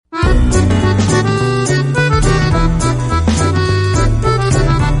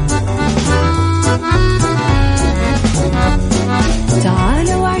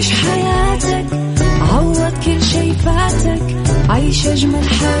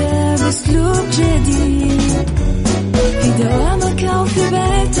بأسلوب جديد. في دوامك أو في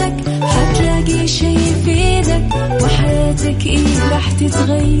بيتك حتلاقي شي يفيدك، وحياتك إيه راح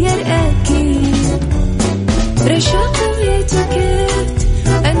تتغير أكيد. رشاق ويتوكيت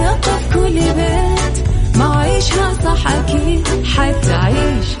أنا قف كل بيت، ما عيشها صح أكيد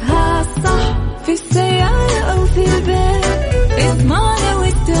حتعيشها صح. في السيارة أو في البيت اسمعنا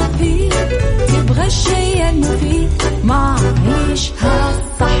والتوفيق، تبغى الشيء المفيد ما عيشها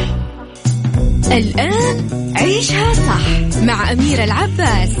صح. الآن عيشها صح مع أميرة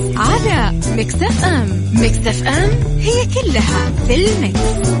العباس على ميكس اف ام. ميكس اف ام هي كلها في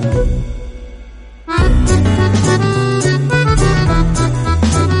الميكس.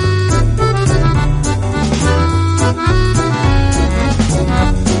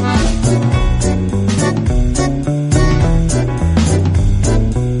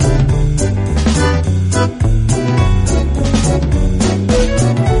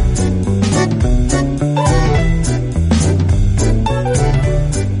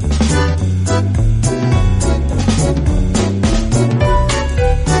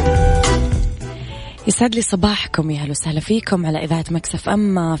 يسعد لي صباحكم، يا هلا وسهلا فيكم على إذاعة ميكس اف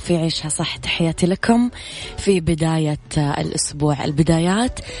ام في عيشها صح. تحياتي لكم في بداية الأسبوع.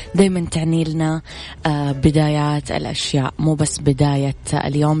 البدايات دايما تعني لنا بدايات الأشياء، مو بس بداية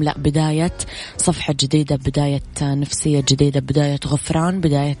اليوم، لا، بداية صفحة جديدة، بداية نفسية جديدة، بداية غفران،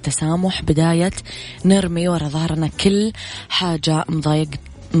 بداية تسامح، بداية نرمي ورا ظهرنا كل حاجة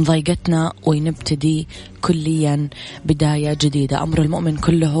مضايقتنا ونبتدي كليا بداية جديدة. أمر المؤمن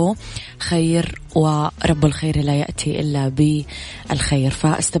كله خير، ورب الخير لا يأتي إلا بالخير،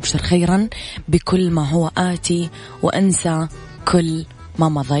 فاستبشر خيرا بكل ما هو آتي وأنسى كل ما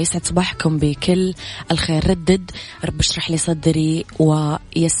مضى. يسعد صباحكم بكل الخير. ردد رب اشرح لي صدري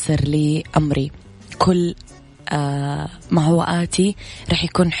ويسر لي أمري. كل ما هو آتي رح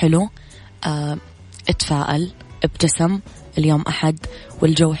يكون حلو. اتفائل، ابتسم، اليوم أحد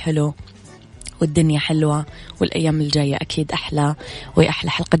والجو حلو والدنيا حلوة والأيام الجاية أكيد أحلى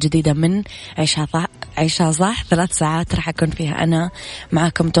وأحلى. حلقة جديدة من عيشها صح 3 ساعات راح أكون فيها أنا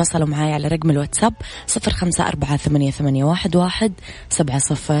معاكم. تواصلوا معاي على رقم الواتساب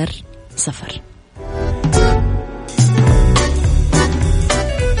 0548811700.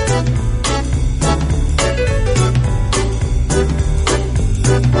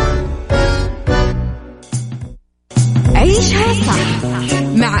 عيشها صح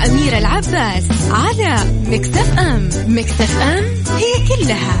مع أميرة العباس على ميكس اف ام. ميكس اف ام هي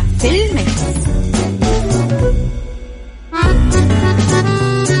كلها في الميكس.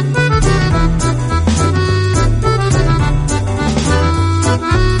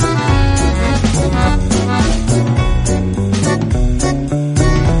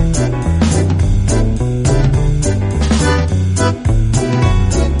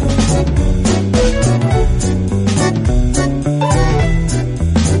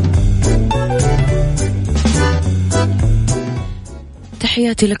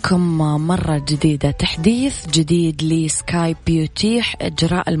 تحياتي لكم مرة جديدة. تحديث جديد لسكايب يتيح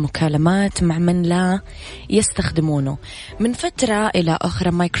إجراء المكالمات مع من لا يستخدمونه. من فترة إلى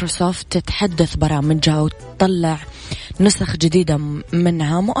أخرى مايكروسوفت تتحدث برامجها وتطلع نسخ جديدة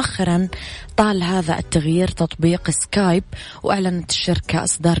منها. مؤخرا طال هذا التغيير تطبيق سكايب، وأعلنت الشركة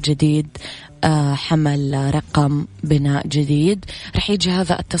إصدار جديد حمل رقم بناء جديد. رح يجي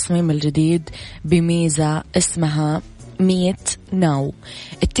هذا التصميم الجديد بميزة اسمها ميت ناو.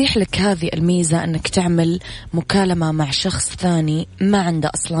 تتيح لك هذه الميزة أنك تعمل مكالمة مع شخص ثاني ما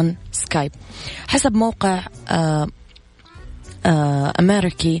عنده أصلا سكايب. حسب موقع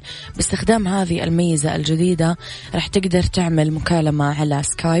أمريكي، باستخدام هذه الميزة الجديدة رح تقدر تعمل مكالمة على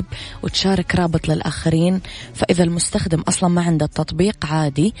سكايب وتشارك رابط للآخرين. فإذا المستخدم أصلا ما عنده التطبيق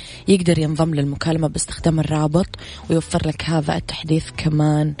عادي يقدر ينضم للمكالمة باستخدام الرابط، ويوفر لك هذا التحديث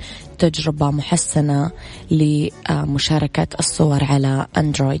كمان تجربة محسنة لمشاركة الصور على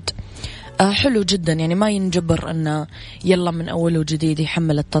أندرويد. حلو جدا، يعني ما ينجبر أنه يلا من أول وجديد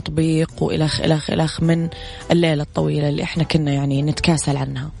يحمل التطبيق وإلخ إلخ إلخ من الليلة الطويلة اللي إحنا كنا يعني نتكاسل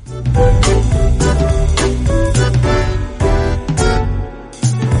عنها.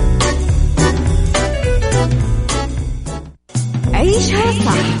 عيشها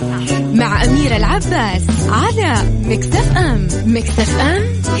صح مع أميرة العباس على ميكس اف ام. ميكس اف ام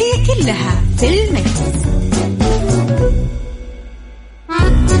هي كلها في الميكس.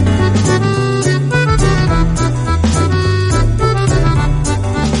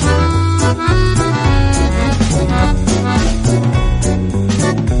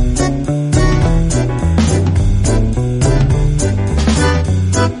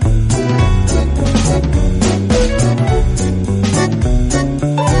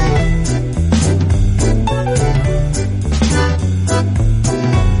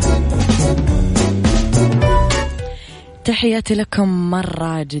 تحياتي لكم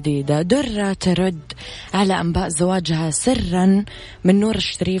مرة جديدة. درة ترد على أنباء زواجها سرا من نور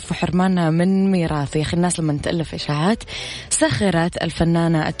الشريف وحرمانها من ميراثه. يا أخي الناس لما تألف إشاعات. سخرت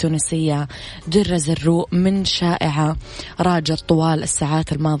الفنانة التونسية درة زروق من شائعة راجت طوال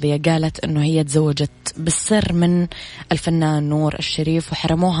الساعات الماضية، قالت أنه هي تزوجت بالسر من الفنان نور الشريف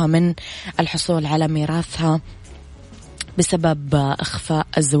وحرموها من الحصول على ميراثها بسبب إخفاء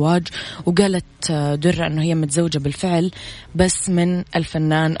الزواج. وقالت درة أنه هي متزوجة بالفعل بس من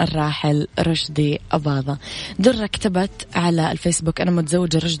الفنان الراحل رشدي أباظة. درة كتبت على الفيسبوك أنا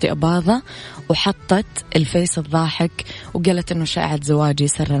متزوجة رشدي أباظة، وحطت الفيس الضاحك وقالت أنه شائعة زواجي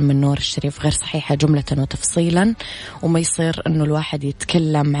سرا من نور الشريف غير صحيحة جملة وتفصيلا، وما يصير أنه الواحد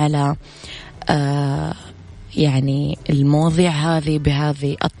يتكلم على يعني المواضيع هذه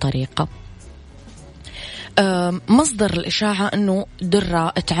بهذه الطريقة. مصدر الإشاعة أنه درة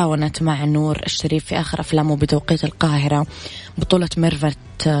تعاونت مع نور الشريف في آخر أفلامه بتوقيت القاهرة، بطولة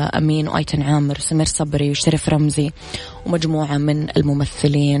ميرفت أمين وأيتن عامر وسمير صبري وشريف رمزي ومجموعة من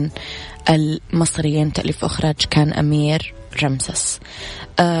الممثلين المصريين. تأليف أخراج كان أمير رمسس.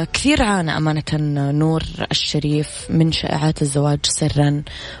 كثير عانى أمانة نور الشريف من شائعات الزواج سرا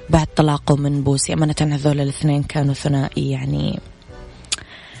بعد طلاقه من بوسي. أمانة هذول الاثنين كانوا ثنائي يعني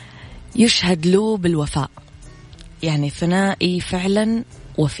يشهد له بالوفاء، يعني ثنائي فعلا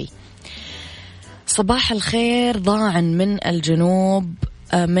وفي. صباح الخير ضاعا من الجنوب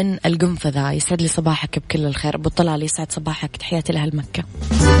من القنفذة، يسعد لي صباحك بكل الخير. أبو طلال يسعد صباحك، تحياتي لأهل مكة.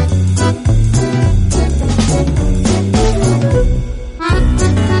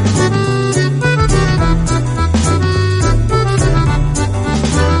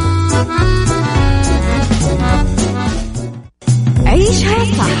 عيشها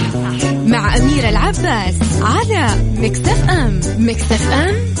صح مع أميرة العباس على ميكس اف ام. ميكس اف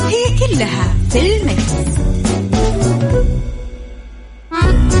ام هي كلها في الميكس.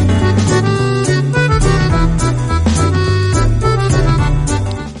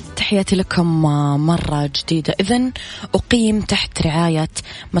 تحياتي لكم مرة جديدة. إذن أقيم تحت رعاية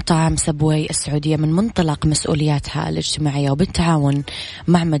مطاعم سبوي السعودية من منطلق مسؤولياتها الاجتماعية وبالتعاون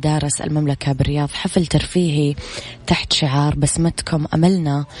مع مدارس المملكة بالرياض حفل ترفيهي تحت شعار بسمتكم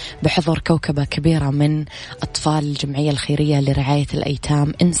أملنا، بحضور كوكبة كبيرة من أطفال الجمعية الخيرية لرعاية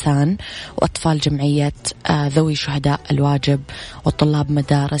الأيتام إنسان وأطفال جمعية ذوي شهداء الواجب وطلاب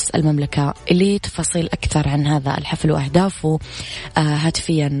مدارس المملكة. اللي تفاصيل أكثر عن هذا الحفل وأهدافه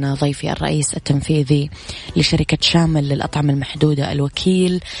هاتفيا ضيفي الرئيس التنفيذي لشركة شامل للأطعمة المحدودة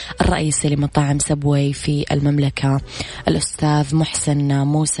الوكيل الرئيسي لمطاعم سبوي في المملكة الأستاذ محسن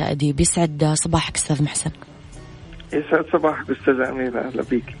موسى أديب. يسعد صباحك أستاذ محسن. يسعد صباحك أستاذ أميرة، أهلا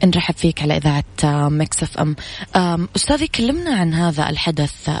بيك. نرحب فيك على إذاعة ميكس اف ام. أستاذي كلمنا عن هذا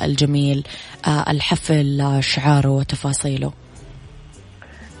الحدث الجميل، الحفل شعاره وتفاصيله.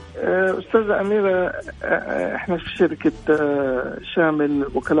 أستاذة أميرة، إحنا في شركة شامل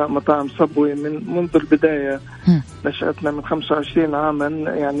وكلاء مطاعم صبوي منذ البداية نشأتنا من 25 عاما،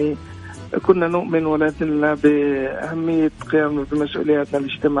 يعني كنا نؤمن ولكن بأهمية قيامنا بمسؤولياتنا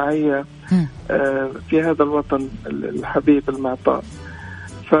الاجتماعية في هذا الوطن الحبيب المعطاء.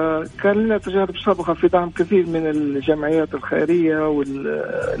 فكان لنا تجارب سابقة في دعم كثير من الجمعيات الخيرية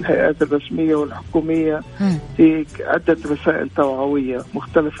والهيئات الرسمية والحكومية في عدة رسائل توعوية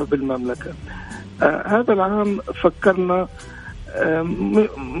مختلفة بالمملكة. هذا العام فكرنا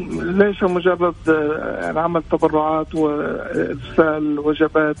ليس مجرد عمل تبرعات وإرسال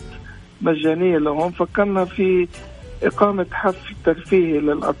وجبات مجانية لهم، فكرنا في إقامة حفل ترفيهي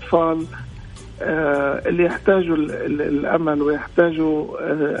للأطفال اللي يحتاجوا الأمل ويحتاجوا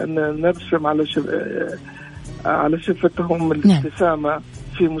أن نرسم على شفتهم الابتسامة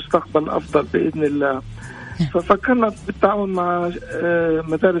في مستقبل أفضل بإذن الله. ففكرنا بالتعاون مع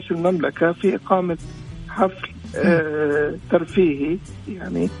مدارس المملكة في إقامة حفل ترفيهي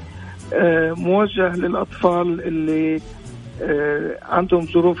يعني موجه للأطفال اللي عندهم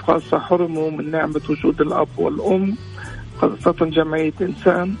ظروف خاصة، حرموا من نعمة وجود الأب والأم، خاصة جمعية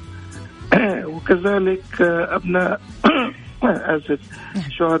إنسان، وكذلك أبناء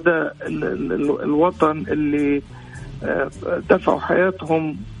شهداء الوطن اللي دفعوا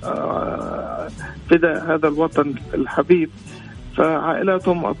حياتهم فداء هذا الوطن الحبيب.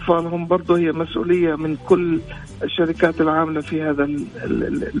 فعائلاتهم وأطفالهم برضو هي مسؤولية من كل الشركات العاملة في هذا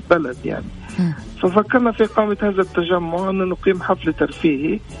البلد يعني. ففكرنا في إقامة هذا التجمع أن نقيم حفل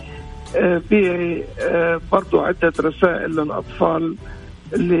ترفيهي برضو عدة رسائل للأطفال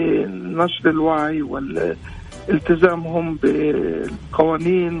لنشر الوعي والالتزامهم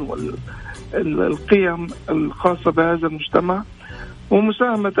بالقوانين والقيم الخاصة بهذا المجتمع،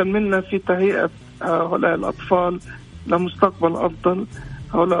 ومساهمة منا في تهيئة هؤلاء الأطفال لمستقبل أفضل.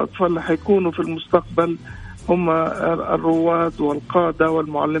 هؤلاء الأطفال اللي حيكونوا في المستقبل هم الرواد والقادة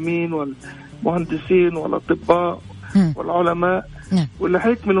والمعلمين والمهندسين والأطباء والعلماء، واللي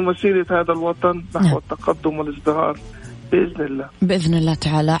حيكملوا مسيرة هذا الوطن نحو التقدم والازدهار بإذن الله. بإذن الله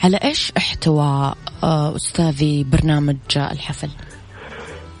تعالى. على إيش احتوى أستاذي برنامج الحفل؟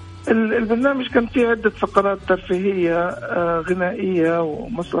 البرنامج كان فيه عدة فقرات ترفيهية غنائية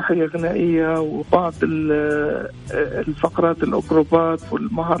ومسرحية غنائية، وبعض الفقرات الأكروبات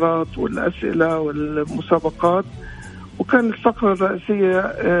والمهارات والأسئلة والمسابقات. وكان الفقرة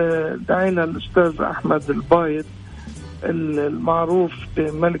الرئيسية دعينا الأستاذ أحمد البايض المعروف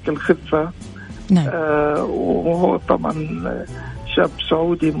بملك الخفة. وهو طبعا شاب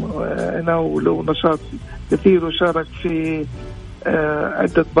سعودي هنا وله نشاط كثير وشارك في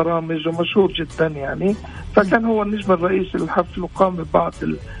عدة برامج ومشهور جدا يعني. فكان هو النجم الرئيسي للحفل، وقام ببعض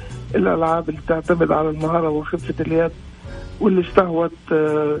الألعاب اللي تعتمد على المهارة وخفة اليد واللي استهوت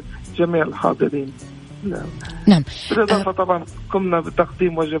جميع الحاضرين. نعم. بالإضافة طبعا قمنا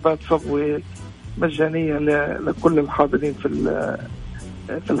بتقديم وجبات صبوة مجانية لكل الحاضرين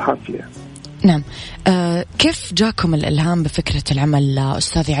في الحفلة. نعم. كيف جاكم الإلهام بفكرة العمل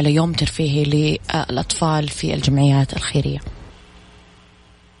أستاذي على يوم ترفيهي للأطفال في الجمعيات الخيرية؟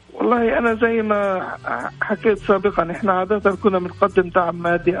 والله أنا زي ما حكيت سابقا، إحنا عادة كنا بنقدم دعم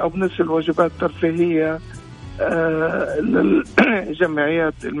مادي أو بنرسل وجبات ترفيهية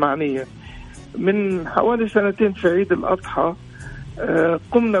للجمعيات المعنية. من حوالي 2 في عيد الأضحى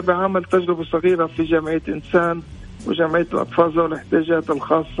قمنا بعمل تجربة صغيرة في جمعية إنسان وجمعية الأطفال ذوي الاحتياجات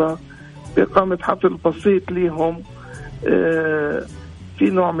الخاصة بإقامة حفل بسيط لهم في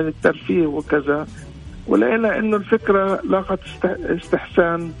نوع من الترفيه وكذا. ولقينا إنه الفكرة لاقت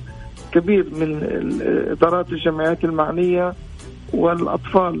استحسان كبير من إدارات الجمعيات المعنية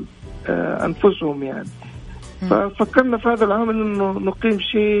والأطفال أنفسهم يعني. ففكرنا في هذا العمل إنه نقيم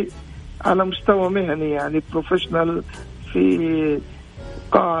شيء على مستوى مهني يعني بروفيشنال في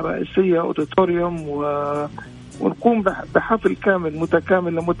قاعة رئيسية أوديتوريوم، ونقوم بحفل كامل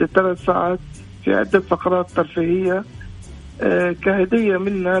متكامل لمدة 3 ساعات في عدة فقرات ترفيهية كهدية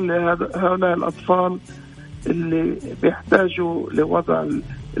منا لهؤلاء الأطفال اللي بيحتاجوا لوضع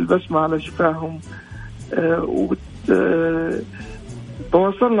البسمة على شفاهم.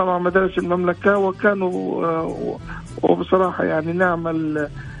 تواصلنا مع مدارس المملكة وكانوا وبصراحة يعني نعمل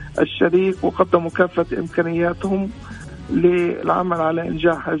الشريك، وقدموا كافة إمكانياتهم للعمل على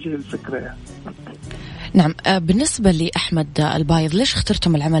إنجاح هذه الفكرة. نعم. بالنسبة لأحمد البايض، ليش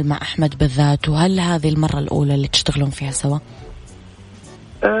اخترتم العمل مع أحمد بالذات؟ وهل هذه المرة الأولى اللي تشتغلون فيها سوا؟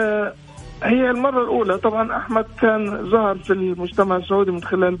 هي المرة الأولى. طبعا أحمد كان ظهر في المجتمع السعودي من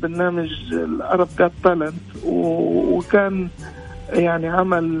خلال برنامج العرب جات تالنت، وكان يعني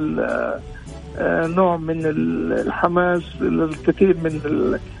عمل نوع من الحماس للكثير من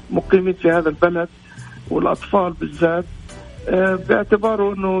المقيمين في هذا البلد والأطفال بالذات،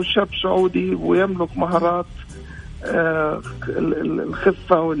 باعتباره أنه شاب سعودي ويملك مهارات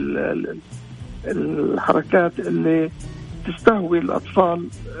الخفة والحركات اللي تستهوي الأطفال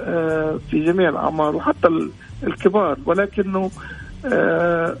في جميع الأعمار وحتى الكبار. ولكنه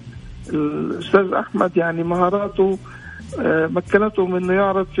الأستاذ أحمد يعني مهاراته مكنته من أنه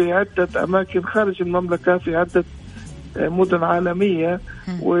يعرض في عدة أماكن خارج المملكة في عدة مدن عالمية،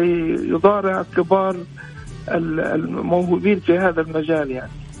 ويضارع كبار الموهوبين في هذا المجال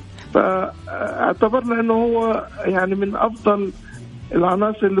يعني. فاعتبرنا أنه هو يعني من أفضل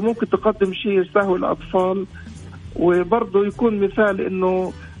العناصر اللي ممكن تقدم شيء يستهوي الأطفال، وبرضه يكون مثال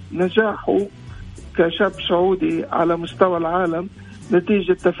أنه نجاحه كشاب سعودي على مستوى العالم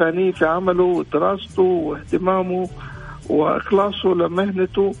نتيجة تفانيه في عمله ودراسته واهتمامه وإخلاصه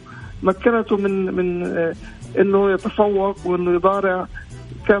لمهنته، مكنته من أنه يتفوق وأنه يضارع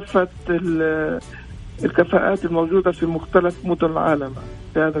كافة الكفاءات الموجودة في مختلف مدن العالم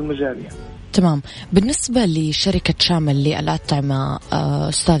في هذا المجال يعني. تمام. بالنسبة لشركة شامل للأطعمة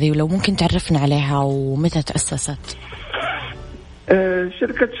أستاذي، ولو ممكن تعرفنا عليها ومتى تأسست؟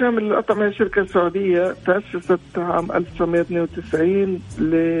 شركة شامل للأطعمة هي شركة سعودية تأسست عام 1992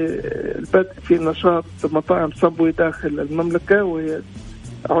 للبدء في نشاط مطاعم صبوي داخل المملكة،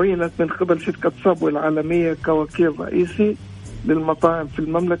 وعينت من قبل شركة صبوي العالمية كوكيل رئيسي للمطاعم في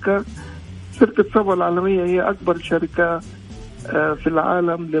المملكة. شركة صبوي العالمية هي أكبر شركة في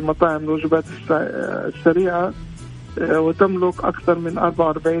العالم لمطاعم الوجبات السريعة، وتملك أكثر من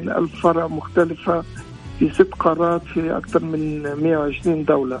 44,000 فرع مختلفة في 6 قارات في أكثر من 120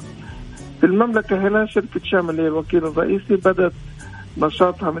 دولة. في المملكة هنا شركة شامل هي الوكيل الرئيسي، بدأت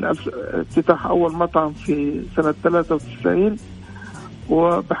نشاطها من افتتاح أول مطعم في سنة 93،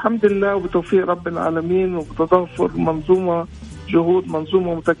 وبحمد الله وبتوفيق رب العالمين وبتضافر جهود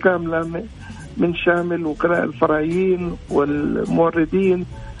منظومة متكاملة من شامل وكلاء الفرعيين والموردين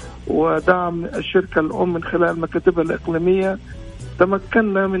ودعم الشركة الأم من خلال مكاتبها الإقليمية،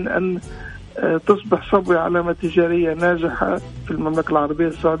 تمكنا من أن تصبح صبوة علامة تجارية ناجحة في المملكة العربية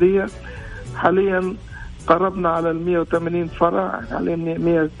السعودية. حاليا قربنا على 180 فرع، حاليا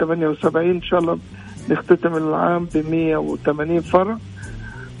 178، إن شاء الله نختتم العام ب180 فرع،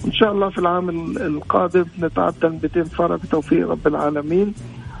 إن شاء الله في العام القادم نتعدى 200 فرع بتوفيق رب العالمين.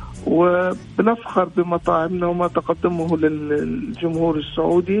 وبنفخر بمطاعمنا وما تقدمه للجمهور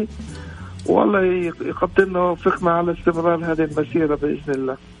السعودي، والله يقدرنا ووفقنا على استمرار هذه المسيرة بإذن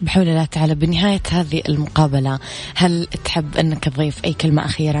الله بحول الله تعالى. بنهاية هذه المقابلة هل تحب أنك تضيف أي كلمة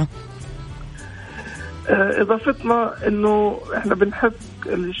أخيرة؟ إضافتنا أنه إحنا بنحث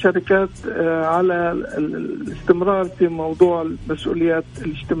الشركات على الاستمرار في موضوع المسؤوليات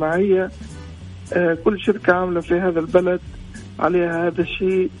الاجتماعية. كل شركة عاملة في هذا البلد عليها هذا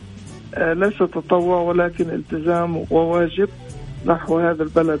الشيء، ليس تطوع ولكن التزام وواجب نحو هذا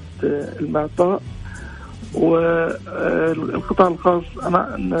البلد المعطاء. والقطاع الخاص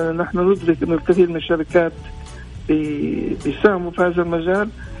نحن ندرك أن الكثير من الشركات بيساهموا في هذا المجال،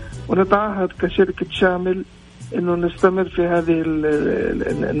 ونتعهد كشركة شامل أنه نستمر في هذه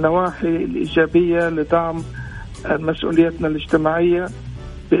النواحي الإيجابية لدعم مسؤوليتنا الاجتماعية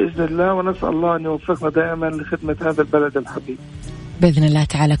بإذن الله، ونسأل الله أن يوفقنا دائما لخدمة هذا البلد الحبيب بإذن الله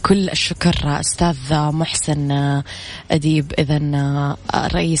تعالى. كل الشكر أستاذ محسن أديب، إذن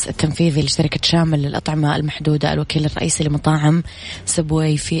الرئيس التنفيذي لشركة شامل للأطعمة المحدودة، الوكيل الرئيسي لمطاعم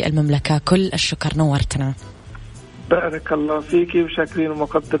سبوي في المملكة. كل الشكر، نورتنا. بارك الله فيكي، وشاكرين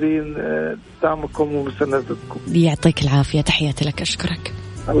ومقدرين دعمكم ومساندتكم. يعطيك العافية، تحياتي لك، أشكرك.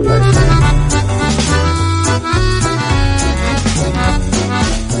 الله يسلمك.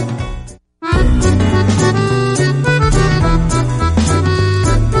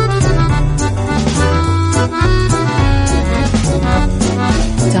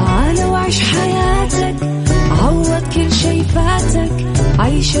 تعال وعيش حياتك، عوض كل شي فاتك،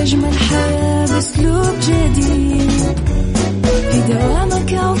 عيش أجمل حياة بأسلوب جديد. في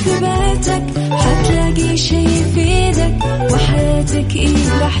دوامك أو في بيتك حتلاقي شي يفيدك، وحياتك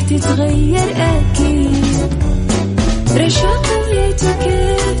راح تتغير أكيد. رشاق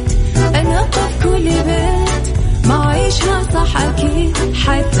ويتكت أنا قف كل بيت، ما عيشها صح أكيد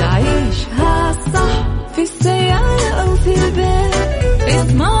حتعيشها صح. في السيارة أو في البيت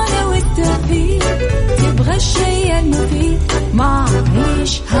اسمعنا والتوفيق، تبغى الشيء المفيد ما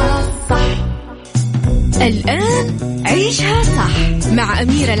عيشها صح. الآن عيشها صح مع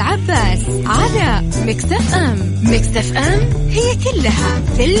أميرة العباس على مكسف أم. مكسف أم هي كلها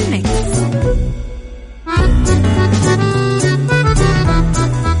في المكس.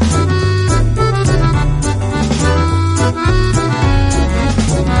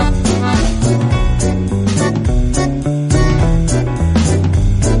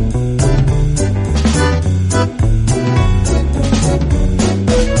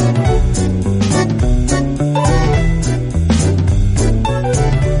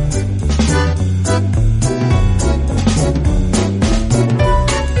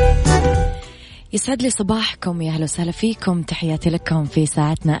 يسعد لي صباحكم، يا أهلا وسهلا فيكم، تحياتي لكم في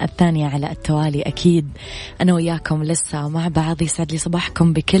ساعتنا الثانية على التوالي. أكيد أنا وياكم لسه مع بعض. يسعد لي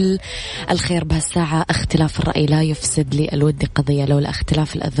صباحكم بكل الخير بهالساعة. اختلاف الرأي لا يفسد لي الود قضية، لولا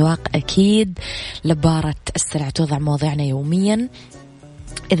اختلاف الأذواق أكيد لبارة السلع. توضع مواضيعنا يوميا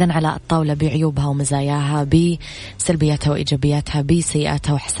إذن على الطاولة بعيوبها ومزاياها، بسلبياتها وإيجابياتها،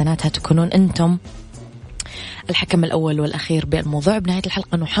 بسيئاتها وحسناتها. تكونون أنتم الحكم الأول والأخير بالموضوع. بنهاية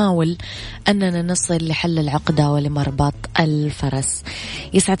الحلقة نحاول أننا نصل لحل العقدة ولمربط الفرس.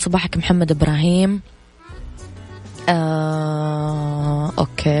 يسعد صباحك محمد إبراهيم.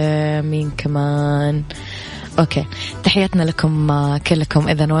 أوكي، مين كمان؟ أوكي، تحياتنا لكم كلكم.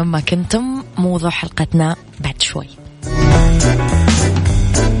 إذن وين ما كنتم، موضوع حلقتنا بعد شوي.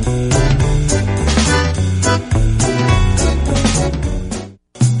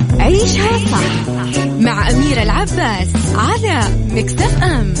 عيشها صح مع أميرة العباس على مكسف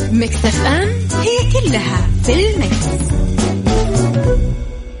أم. مكسف أم هي كلها في المكس.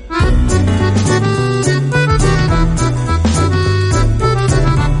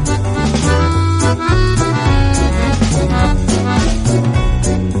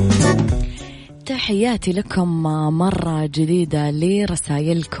 تحياتي لكم مرة جديدة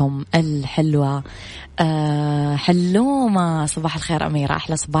لرسائلكم الحلوة. حلومة، صباح الخير أميرة،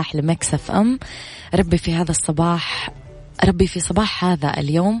 أحلى صباح لمكسف أم. ربي في صباح هذا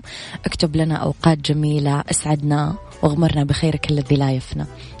اليوم اكتب لنا أوقات جميلة، اسعدنا واغمرنا بخيرك الذي لا يفنى.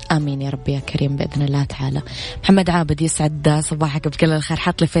 آمين يا رب يا كريم بإذن الله تعالى. محمد عابد يسعد صباحك بكل الخير،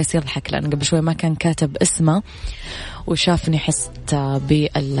 حاط لي فيس يضحك لأن قبل شوي ما كان كاتب اسمه وشافني حست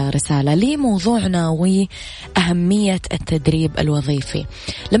بالرسالة. لي موضوعنا وأهمية التدريب الوظيفي.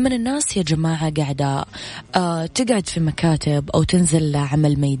 لما الناس يا جماعة قاعدة تقعد في مكاتب أو تنزل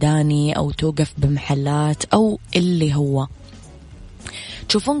عمل ميداني أو توقف بمحلات أو اللي هو،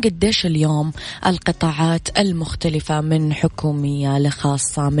 تشوفون قديش اليوم القطاعات المختلفة من حكومية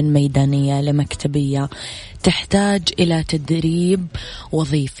لخاصة من ميدانية لمكتبية تحتاج إلى تدريب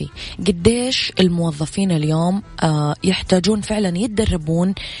وظيفي. قديش الموظفين اليوم يحتاجون فعلا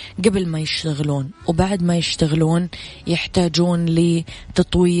يتدربون قبل ما يشتغلون، وبعد ما يشتغلون يحتاجون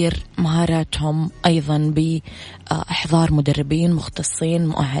لتطوير مهاراتهم أيضا بإحضار مدربين مختصين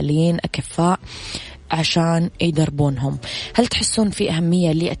مؤهلين أكفاء عشان يدربونهم. هل تحسون في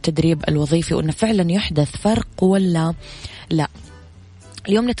أهمية للتدريب الوظيفي وأنه فعلا يحدث فرق ولا لا؟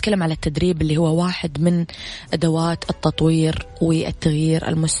 اليوم نتكلم على التدريب اللي هو واحد من أدوات التطوير والتغيير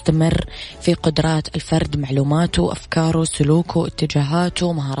المستمر في قدرات الفرد، معلوماته، أفكاره، سلوكه،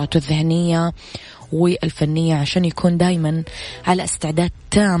 اتجاهاته، مهاراته الذهنية والفنية، عشان يكون دايما على استعداد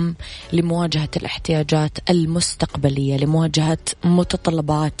تام لمواجهة الاحتياجات المستقبلية، لمواجهة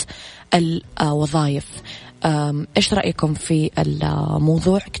متطلبات الوظائف. إيش رأيكم في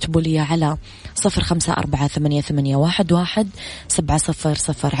الموضوع؟ اكتبوا لي على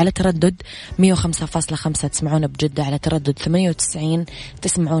 0548811700 على تردد 105.5 تسمعونا بجدة، على تردد 98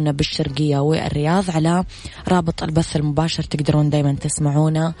 تسمعونا بالشرقية والرياض. على رابط البث المباشر تقدرون دايما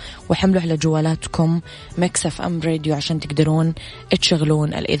تسمعونا، وحملوا على جوالاتكم ميكس اف ام راديو عشان تقدرون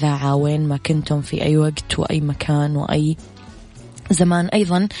تشغلون الإذاعة وين ما كنتم في أي وقت وأي مكان وأي زمان.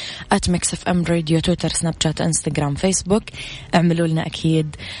 أيضا @mixfm راديو، تويتر، سناب شات، انستغرام، فيسبوك. اعملوا لنا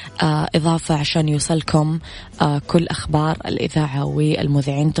أكيد إضافة عشان يوصلكم كل أخبار الإذاعة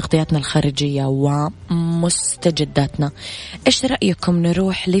والمذيعين، تغطياتنا الخارجية ومستجداتنا. إيش رأيكم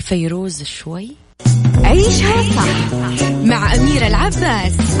نروح لفيروز شوي؟ عيشها صح مع أميرة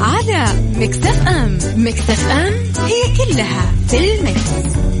العباس على ميكس اف ام. ميكس اف ام هي كلها في الميكس.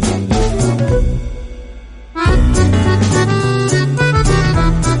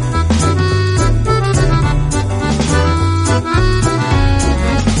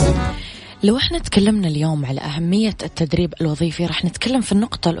 لو احنا تكلمنا اليوم على أهمية التدريب الوظيفي، راح نتكلم في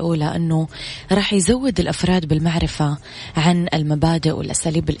النقطة الأولى أنه راح يزود الأفراد بالمعرفة عن المبادئ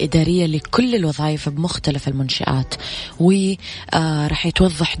والأساليب الإدارية لكل الوظائف بمختلف المنشآت، وراح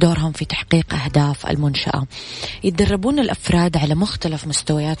يتوضح دورهم في تحقيق أهداف المنشأة. يتدربون الأفراد على مختلف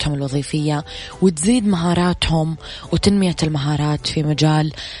مستوياتهم الوظيفية، وتزيد مهاراتهم وتنمية المهارات في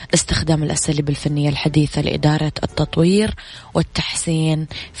مجال استخدام الأساليب الفنية الحديثة لإدارة التطوير والتحسين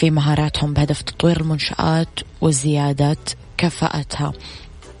في مهاراتهم بهدف تطوير المنشآت وزيادة كفاءتها.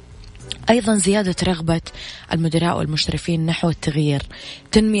 أيضا زيادة رغبة المدراء والمشرفين نحو التغيير،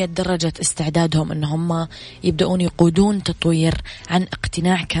 تنمية درجة استعدادهم أنهم يبدأون يقودون تطوير عن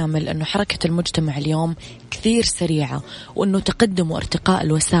اقتناع كامل أنه حركة المجتمع اليوم كثير سريعة، وأنه تقدم وارتقاء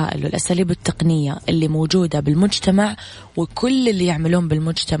الوسائل والأساليب التقنية اللي موجودة بالمجتمع وكل اللي يعملون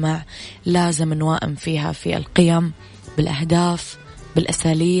بالمجتمع لازم نوائم فيها في القيم بالأهداف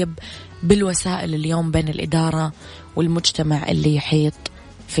بالأساليب بالوسائل اليوم بين الإدارة والمجتمع اللي يحيط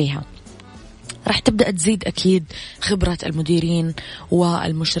فيها. راح تبدأ تزيد أكيد خبرة المديرين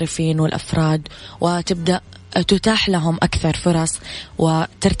والمشرفين والأفراد، وتبدأ تتاح لهم أكثر فرص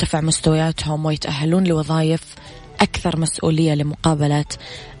وترتفع مستوياتهم ويتأهلون لوظائف أكثر مسؤولية لمقابلة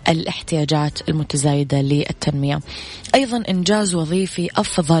الاحتياجات المتزايدة للتنمية. أيضا إنجاز وظيفي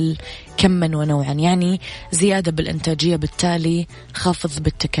أفضل كما ونوعا، يعني زيادة بالإنتاجية، بالتالي خفض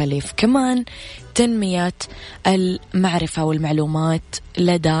بالتكاليف. كمان تنمية المعرفة والمعلومات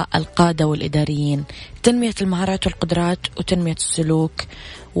لدى القادة والإداريين، تنمية المهارات والقدرات، وتنمية السلوك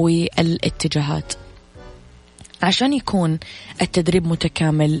والاتجاهات. عشان يكون التدريب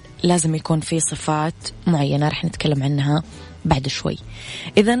متكامل لازم يكون فيه صفات معينة رح نتكلم عنها بعد شوي.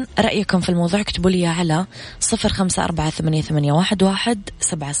 إذن رأيكم في الموضوع اكتبوا لي على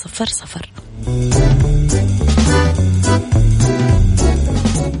 0548811700.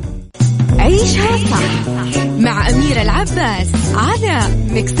 عيشها صح مع أميرة العباس على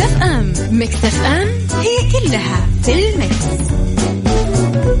ميكس اف ام. ميكس اف ام هي كلها في الميكس.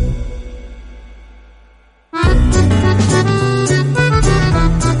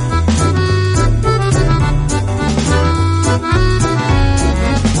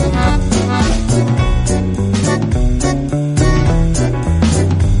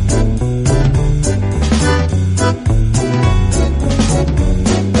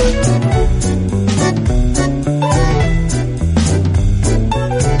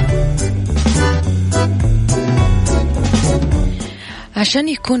 عشان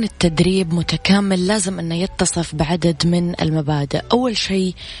يكون التدريب متكامل لازم أنه يتصف بعدد من المبادئ. أول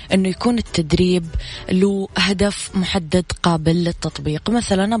شيء أنه يكون التدريب له هدف محدد قابل للتطبيق.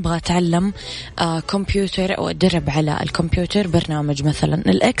 مثلا أبغى أتعلم كمبيوتر أو أدرب على الكمبيوتر برنامج مثلا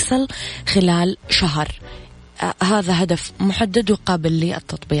الإكسل خلال شهر، هذا هدف محدد وقابل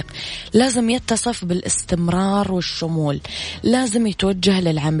للتطبيق. لازم يتصف بالاستمرار والشمول، لازم يتوجه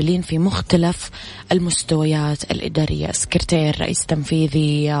للعاملين في مختلف المستويات الإدارية، سكرتير، رئيس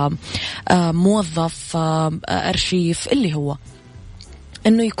تنفيذي، موظف، أرشيف، اللي هو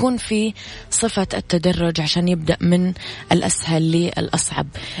أنه يكون في صفة التدرج عشان يبدأ من الأسهل للأصعب،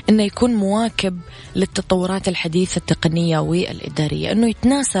 أنه يكون مواكب للتطورات الحديثة التقنية والإدارية، أنه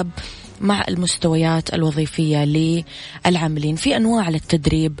يتناسب مع المستويات الوظيفية للعاملين. في أنواع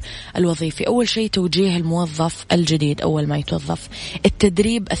للتدريب الوظيفي. أول شيء توجيه الموظف الجديد أول ما يتوظف،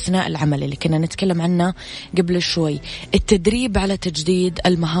 التدريب أثناء العمل اللي كنا نتكلم عنه قبل شوي، التدريب على تجديد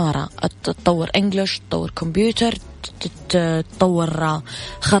المهارة، تطور إنجليش، تطور كمبيوتر، تطور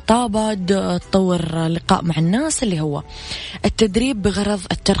خطابة، تطور لقاء مع الناس، اللي هو التدريب بغرض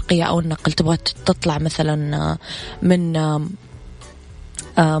الترقية أو النقل. تبغى تطلع مثلا من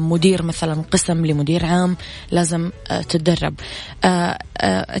مدير مثلا قسم لمدير عام، لازم تتدرب.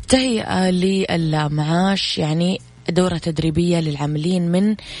 التهيئة للمعاش، يعني دورة تدريبية للعاملين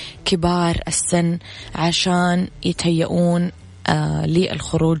من كبار السن عشان يتهيئون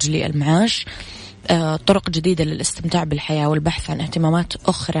للخروج للمعاش. طرق جديدة للاستمتاع بالحياة والبحث عن اهتمامات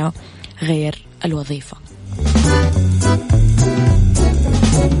أخرى غير الوظيفة.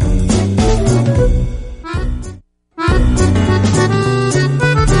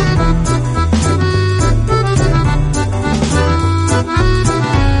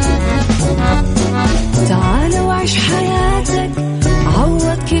 تعال وعيش حياتك،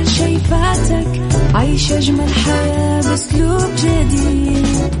 عوض كل شي فاتك، عيش أجمل حياة بأسلوب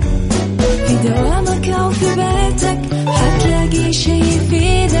جديد. في دوامك أو في بيتك حتلاقي شي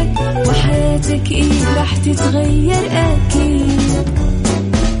يفيدك، وحياتك إيه راح تتغير أكيد.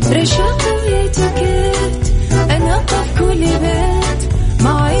 رشاق ويتكت أنا قف كل بيت،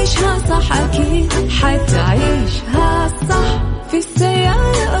 ما عيشها صح أكيد حتعيشها صح. في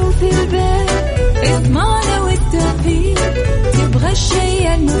السيارة أو في البيت اسمعنا والتوفيق، تبغى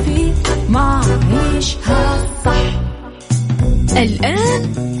الشي المفيد ما عيشها صح.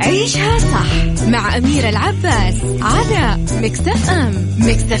 الآن عيشها صح مع أميرة العباس على مكسف أم.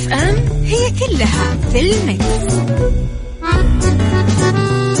 مكسف أم هي كلها في المكس.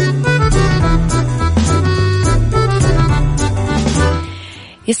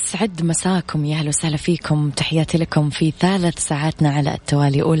 يسعد مساكم، يا أهلا وسهلا فيكم، تحياتي لكم في 3 ساعاتنا على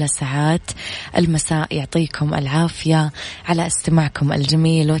التوالي. أولى ساعات المساء يعطيكم العافية على استماعكم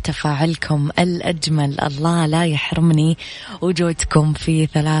الجميل وتفاعلكم الأجمل. الله لا يحرمني وجودكم في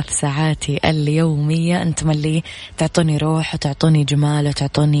 3 ساعاتي اليومية، أنتم اللي تعطوني روح وتعطوني جمال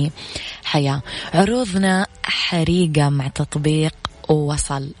وتعطوني حياة. عروضنا حريقة مع تطبيق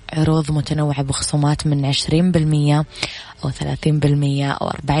ووصل، عروض متنوعة بخصومات من 20% أو 30% أو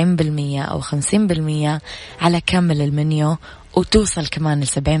 40% أو 50% على كامل المنيو، وتوصل كمان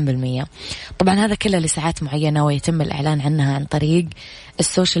 70%. طبعا هذا كله لساعات معينة، ويتم الإعلان عنها عن طريق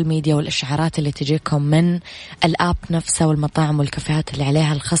السوشيال ميديا والإشعارات اللي تجيكم من الآب نفسه والمطاعم والكافيهات اللي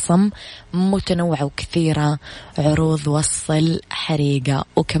عليها الخصم. متنوعة وكثيرة، عروض وصل حريقة.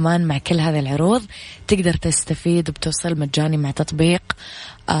 وكمان مع كل هذه العروض تقدر تستفيد وبتوصل مجاني مع تطبيق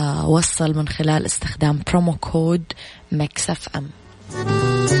وصل من خلال استخدام برومو كود مكسف أم.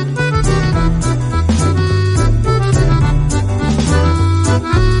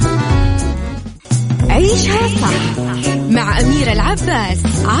 عيشها صح مع أميرة العباس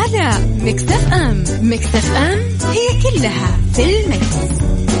على مكسف أم. مكسف أم هي كلها في المكس.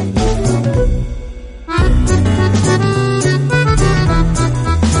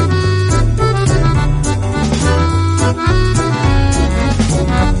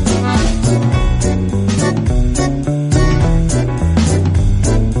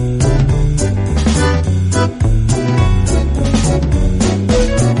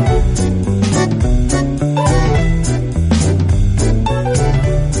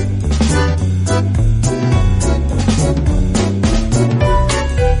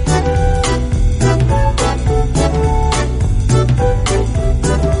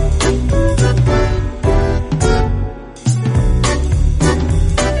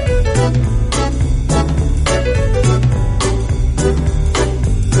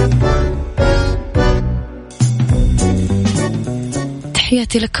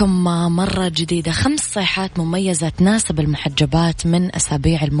 تحياتي لكم مرة جديدة. 5 صيحات مميزة تناسب المحجبات من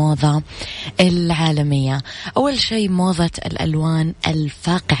أسابيع الموضة العالمية. أول شيء موضة الألوان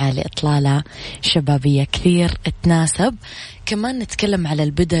الفاقعة لإطلالة شبابية كثير تناسب. كمان نتكلم على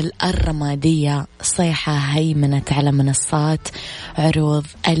البدل الرمادية، صيحة هيمنت على منصات عروض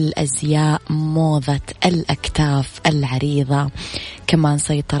الأزياء. موضة الأكتاف العريضة، كمان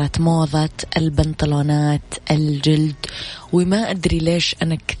سيطرت موضة البنطلونات الجلد، وما أدري ليش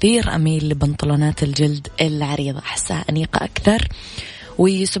أنا كثير أميل لبنطلونات الجلد العريضة، أحسها أنيقة أكثر،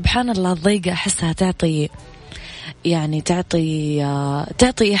 وسبحان الله الضيقة أحسها تعطي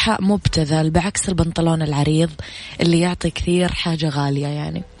إيحاء مبتذل، بعكس البنطلون العريض اللي يعطي كثير حاجة غالية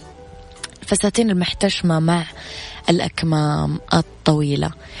يعني. فساتين المحتشمة مع الأكمام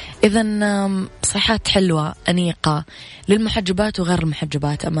الطويلة. إذن صيحات حلوة أنيقة للمحجبات وغير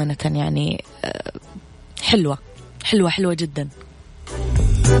المحجبات أمانة، يعني حلوة حلوة حلوة جدا.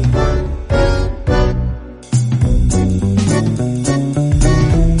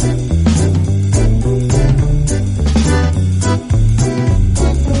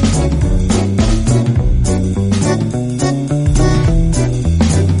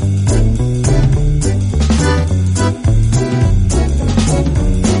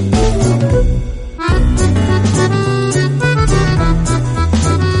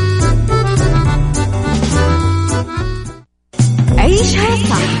 عيشها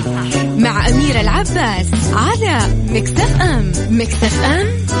صح مع أميرة العباس على ميكس اف ام. ميكس اف ام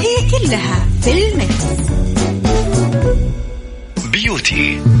هي كلها في الميكس.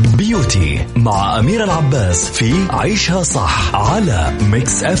 بيوتي مع أميرة العباس في عيشها صح على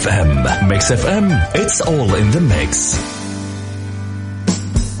ميكس اف ام. ميكس اف ام it's all in the mix.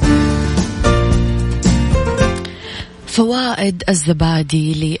 فوائد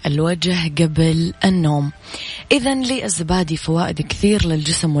الزبادي للوجه قبل النوم. إذن للزبادي فوائد كثير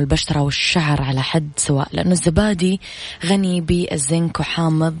للجسم والبشرة والشعر على حد سواء، لأنه الزبادي غني بالزنك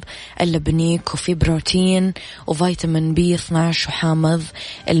وحامض اللبنيك، وفي بروتين وفيتامين B12 وحامض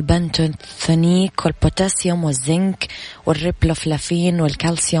البنتوثينيك والبوتاسيوم والزنك والريبلوفلافين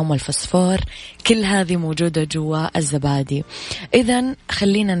والكالسيوم والفوسفور، كل هذه موجودة جوا الزبادي. إذن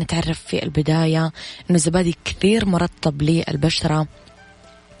خلينا نتعرف في البداية أنه الزبادي كثير مرطب للبشرة،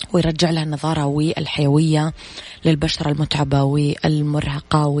 ويرجع لها النضارة والحيوية للبشرة المتعبة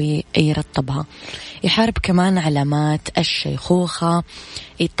والمرهقة ويرطبها. يحارب كمان علامات الشيخوخة،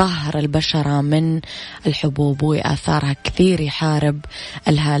 يطهر البشرة من الحبوب وآثارها كثير، يحارب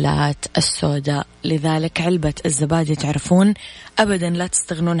الهالات السوداء. لذلك علبة الزبادي تعرفون أبدا لا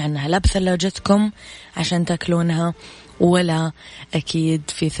تستغنون عنها، لا بثلاجتكم عشان تأكلونها، ولا أكيد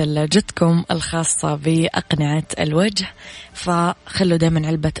في ثلاجتكم الخاصة بأقنعة الوجه، فخلوا دائما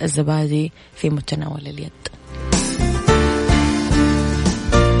علبة الزبادي في متناول اليد.